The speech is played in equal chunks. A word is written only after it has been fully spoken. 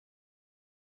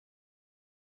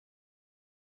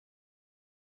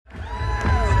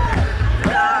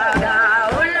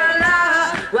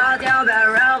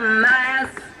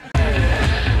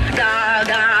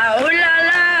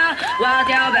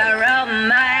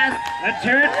Let's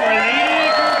hear it for Lady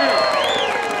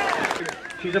Goo.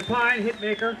 She's a fine hit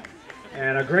maker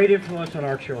and a great influence on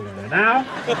our children. And now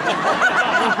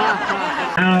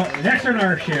next on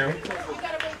our show,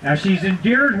 now she's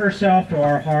endeared herself to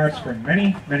our hearts for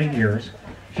many, many years.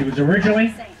 She was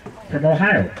originally from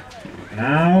Ohio.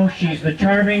 Now she's the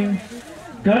charming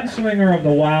gunslinger of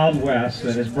the Wild West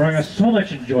that has brought us so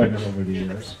much enjoyment over the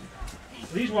years.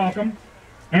 Please welcome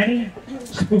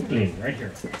Ed-Skullivan right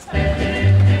here.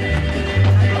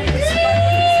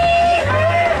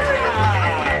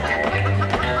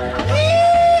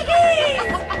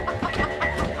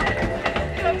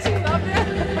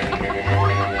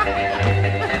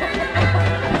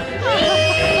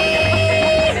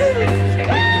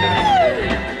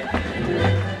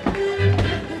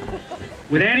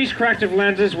 With Annie's corrective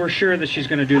lenses, we're sure that she's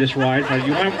going to do this right, but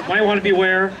you might want to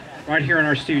beware right here in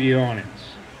our studio audience.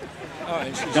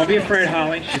 Don't be afraid,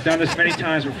 Holly. She's done this many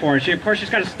times before. And of course, she's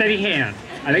got a steady hand.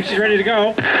 I think she's ready to go.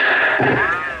 Oh,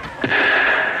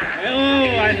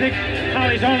 I think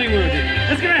Holly's only wounded.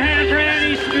 Let's give a hand for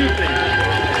Ed-Skullivan.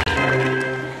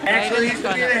 Actually, he used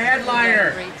to be the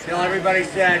headliner till everybody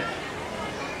said,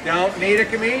 don't need a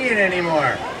comedian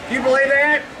anymore. Do you believe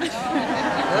that?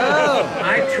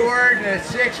 I toured in the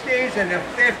 60s and the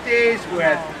 50s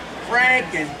with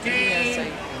Frank and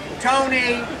Dean,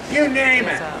 Tony, you name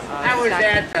it. I was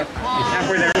at the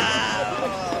halfway there.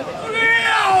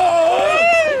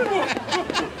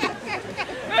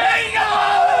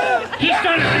 He's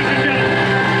done it, ladies and gentlemen.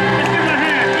 Let's give him a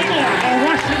hand. Igor, a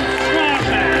Russian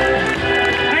strongman.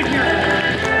 Right here.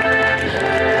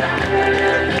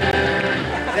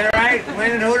 Is that right?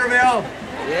 Wayne in Hooterville?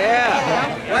 Yeah.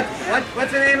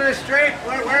 What's the name of the street?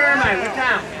 Where am I? What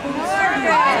town?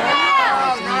 Northville.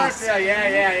 Oh, Northville.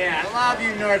 Yeah. I love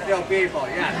you Northville people.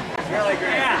 Yeah, it's really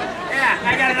great. Yeah.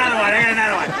 I got another one.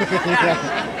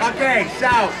 Yeah. Okay, so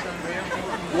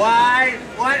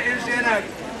what is in a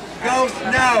ghost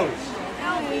nose?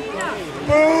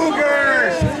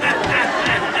 Boogers.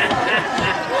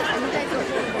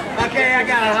 Okay, I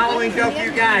got a Halloween joke for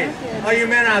you guys. All you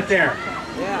men out there.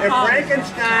 If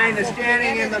Frankenstein is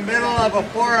standing in the middle of a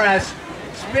forest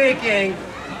speaking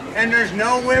and there's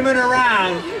no women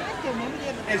around,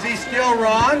 is he still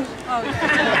wrong?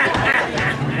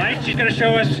 Right, she's going to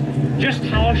show us just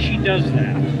how she does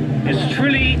that. It's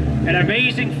truly an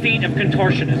amazing feat of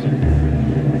contortionism.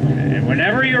 And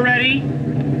whenever you're ready,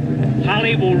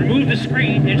 Holly will remove the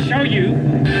screen and show you.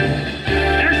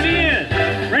 There she is,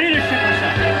 ready to show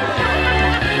herself.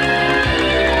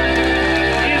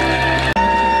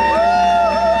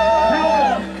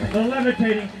 The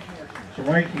levitating contortions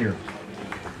right here.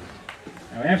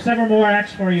 Now, we have several more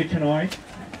acts for you tonight.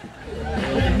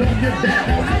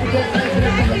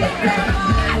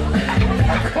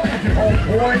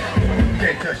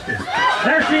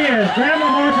 There she is,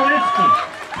 Grandma Martelinsky.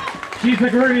 She's the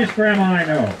girliest grandma I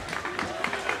know.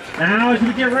 Now, as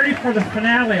we get ready for the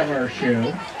finale of our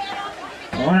show,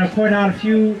 I want to point out a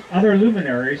few other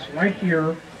luminaries right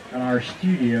here in our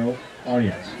studio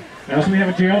audience. Now, so we have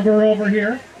a jailbird over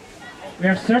here. We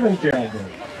have several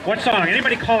jailbirds. What song?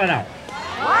 Anybody call it out?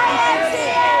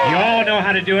 You all know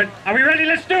how to do it. Are we ready?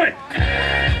 Let's do it!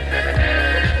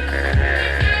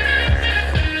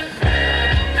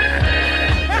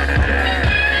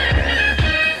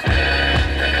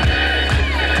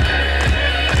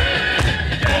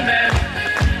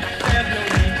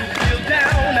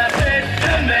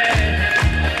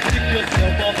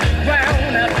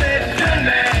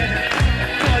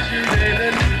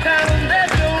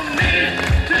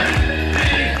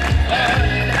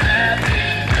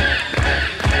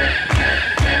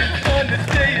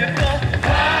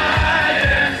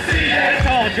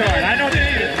 Jordan, I know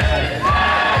this.